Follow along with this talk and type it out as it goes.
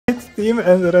team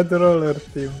and red roller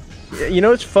team. You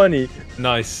know, it's funny.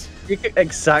 Nice. You can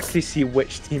exactly see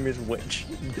which team is which.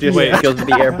 Just because of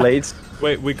the air blades.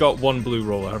 Wait, we got one blue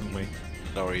roller, haven't we?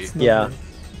 Sorry. Yeah.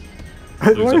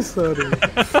 Why sorry?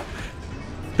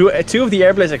 Two of the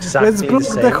air blades exactly Let's block the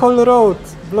same. the whole road.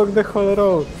 Block the whole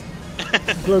road.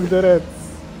 Block the reds.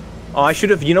 Oh, I should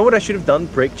have. You know what I should have done?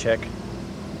 Brake check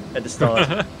at the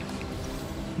start.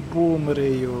 Boom,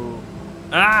 Ryu.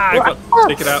 Ah, I got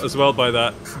taken out as well by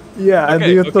that. Yeah, and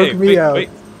Okay, you okay, took me wait, out. wait.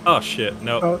 Oh shit,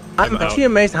 no. Oh. I'm out. actually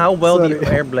amazed how well Sorry.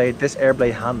 this air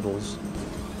blade handles.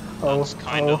 That's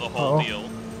kind of the whole oh. deal.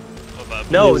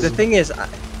 Of, No, Yes. the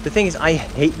thing is, I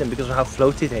hate them because of how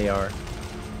floaty they are.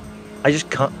 I just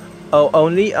can't. Oh,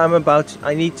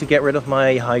 I need to get rid of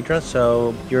my Hydra,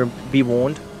 so be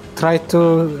warned. Try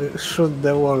to shoot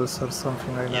the walls or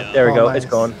something like that. There we Oh, go. nice.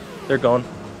 It's gone. They're gone.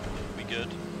 we good?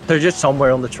 They're just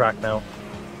somewhere on the track now.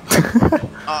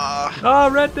 Oh,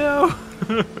 red now.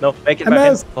 No, make it back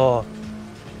in. MS. Oh.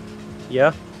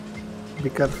 Yeah. Be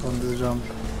careful on the jump.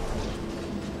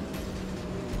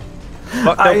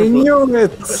 Fuck, I knew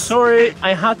it! Sorry,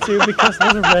 I had to because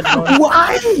there's a red one.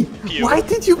 Why? Pew. Why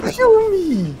did you pew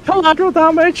me? Collateral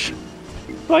damage.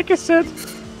 Like I said,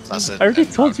 That's it. I already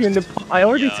told you in the. I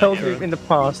already Yeah, told yeah. you in the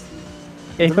past.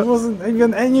 There wasn't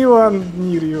even anyone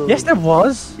near you. Yes, there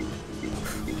was.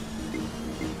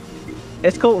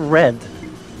 It's called red.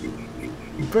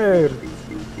 Bear.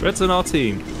 Red's on our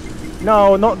team.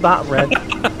 No, not that red.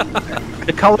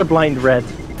 The colorblind red.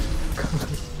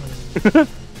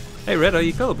 Hey, Red, are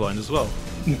you colorblind as well?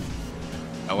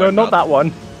 No, not that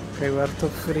one. Okay, we're top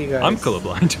 3 guys. I'm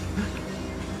colorblind.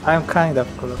 I'm kind of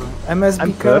colorblind. MS, be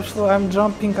I'm careful, I'm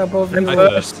jumping above I'm you. I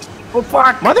first. first. Oh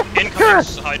fuck! In Motherfucker!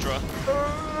 comes Hydra.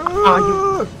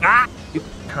 You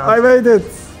I can't. made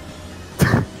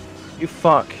it! You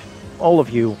fuck. All of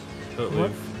you. Totally.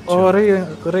 Oh,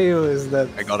 Ryu is dead.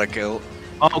 I got a kill.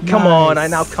 Oh come on! I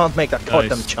Nice. now can't make that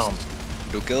goddamn Nice. chomp.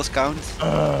 Do kills count?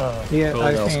 Yeah, Cool.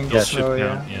 I Kills think should so,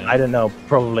 yeah. count, yeah. I don't know.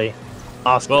 Probably.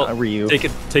 Ask Well, Ryu.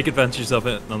 take advantage of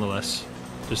it nonetheless,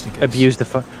 just in case. Abuse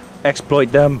the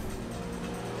exploit them.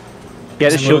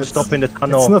 Get a No, shield it's- stop in the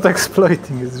tunnel. It's not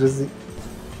exploiting, it's just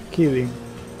killing.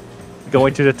 Go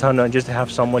into the tunnel and just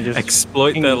have someone just.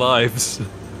 Exploit their lives.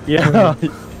 Yeah.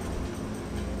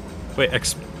 Wait,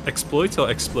 exploit or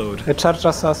explode? A charge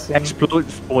assassin. Exploit.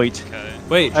 Okay.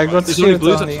 Wait, I got there's only shield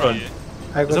blues only. at front.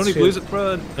 I There's got only shield. blues at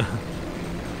front.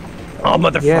 Oh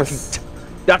motherfucking! Yes.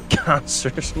 That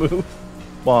cancerous move.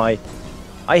 Why?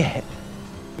 I hate.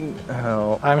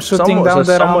 Oh. I'm shooting down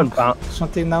the someone ramp.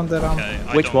 Shooting down the ramp. Okay,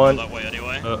 I Which don't one? go that way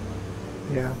anyway.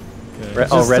 Yeah. Okay.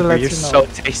 Oh, Just to Redford, let you're you so know.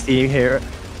 tasty here.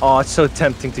 Oh, it's so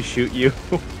tempting to shoot you.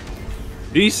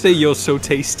 Do you say you're so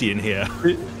tasty in here?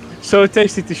 So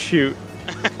tasty to shoot.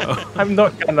 I'm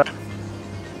not gonna.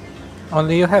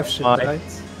 Only you have shield, Why?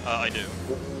 right? I do.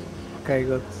 Okay,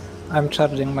 good. I'm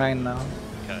charging mine now.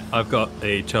 Okay. I've got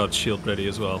a charged shield ready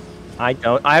as well. I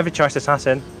don't. I have a charged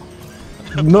assassin.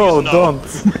 No, Please no.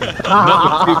 don't.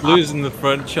 Not with 3 blues in the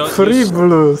front. Charge 3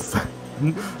 blues.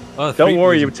 Oh, Don't 3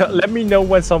 worry. blues. Let me know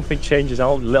when something changes.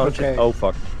 I'll launch Okay. it. Oh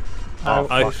fuck. Oh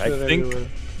I fuck. sure think. you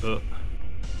will.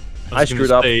 I was screwed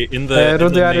gonna up. say, in the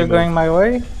Rudy, are you name going of- my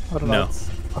way? Or No. not?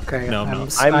 Okay, No, I'm I'm,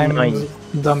 not. I'm nine.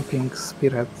 dumping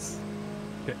spirits.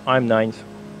 I'm 9th.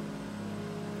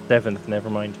 7th. Never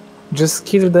mind. Just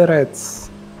kill the reds.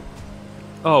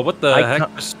 Oh, what the I heck?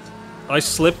 can't- I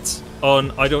slipped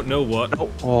on I don't know what.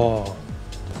 Oh.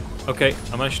 Okay,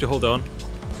 I managed to hold on.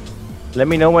 Let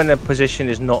me know when the position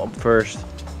is not up first.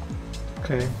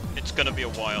 Okay. It's gonna be a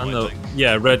while, I I know. think.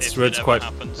 Yeah, Red's If it Red's ever quite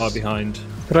happens. far behind.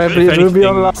 Ruby, If Ruby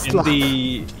on anything, last in lap.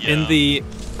 the in Yeah. the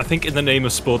I think in the name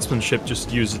of sportsmanship,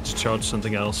 just use it to charge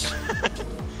something else.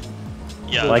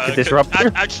 Yeah, Like a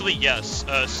disruptor? Actually, yes.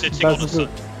 Sitting on a That's good.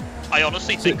 I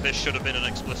honestly think this should have been an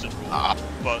explicit rule,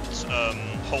 but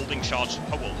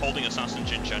holding assassins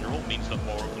in general means that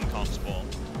more of them can't spawn.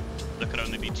 There can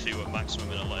only be 2 at maximum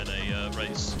in a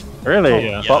race. Really?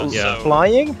 Yeah. But Yeah, so-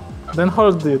 flying? Then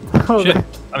hold it. Hold Shit! it.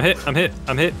 I'm hit! I'm hit!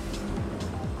 I'm hit!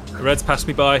 Red's passed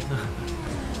me by.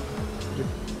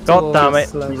 God damn it.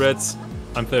 2 blues left. Red's.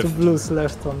 I'm 2 5th. blues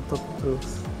left on top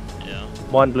blues. Yeah.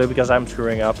 1 blue because I'm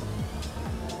screwing up.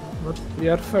 But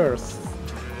you're first.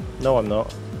 No, I'm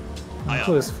not. I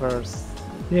Who am. is first?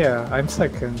 Yeah, I'm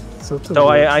second. So 2 So blues.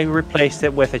 I replaced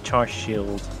it with a charged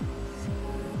shield.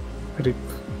 Rip.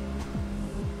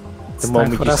 It's The time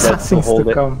moment for you said to assassins hold to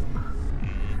it. come.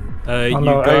 Oh You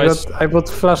no, guys, I got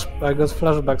flashbacks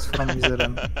from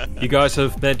Miserum. you guys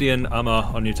have Median armor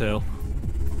on your tail.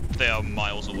 They are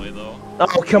miles away though.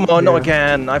 Oh, come on, not Yeah.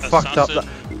 again. I fucked up.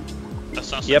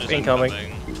 Assassin Yep, is incoming.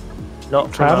 incoming.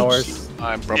 Not from Charge? ours.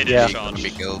 I'm probably is gonna be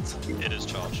charged. killed. It is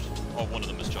charged. Or one of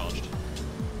them is charged.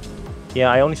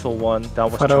 Yeah, I only saw one. That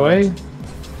was Far away? charged.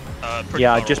 Pretty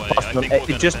Yeah, I far just away. passed I me on think we're 8.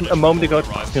 gonna Just finish a moment ago,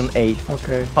 before it it passed me on arrives. 8.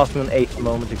 Okay. Passed me on 8 a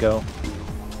moment ago.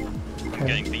 I'm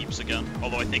getting beeps again.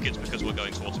 Although I think it's because we're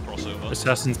going towards a crossover.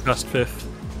 Assassin's past 5th.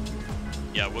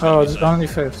 Yeah, we're Oh, gonna be it's safe. only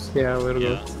 5th. Yeah, we're Yeah.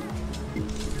 good.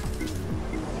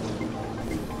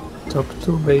 Top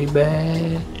 2,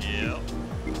 baby. Yeah.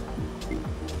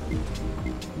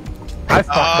 I fucked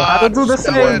up. I'll do the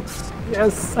so same. it.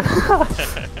 Yes.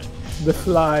 The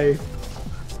fly.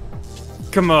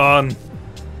 Come on.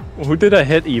 Who did I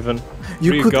hit even?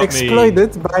 You Ryu could got exploit me.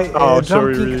 it by Oh,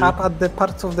 sorry, jumping Ryu. up at the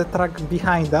parts of the track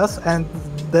behind us, and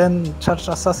then Charge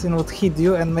Assassin would hit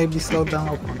you and maybe slow down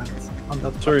opponents on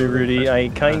that. part Sorry, of the Rudy. track. I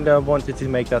kinda wanted to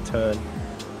make that turn.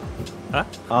 Huh?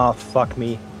 Ah, fuck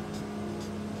me.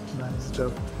 Nice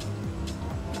job.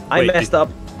 I Wait, messed up.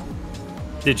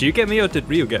 Did you get me or did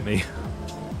Ryu get me?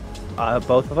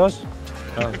 Both of us.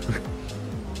 Oh.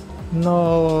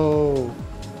 No.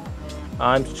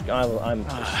 I'm just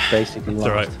basically It's lost.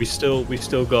 alright. We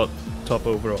still got top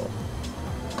overall.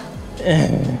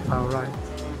 All right.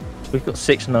 We've got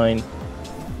 6, 9,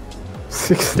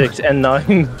 6. 6 and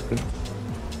 9.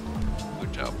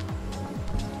 Good job.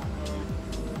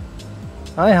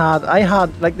 I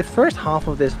had like the first half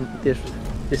of this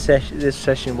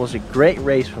session was a great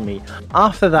race for me.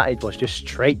 After that, it was just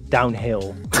straight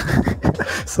downhill.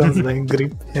 Sounds like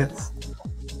grip. Yes.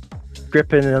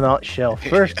 Grip in a nutshell.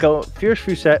 First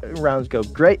few rounds go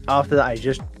great. After that,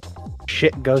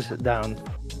 shit goes down.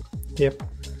 Yep.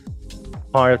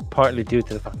 Partly due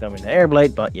to the fact that I'm in the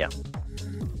airblade, but yeah.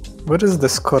 What is the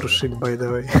score sheet, by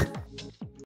the way?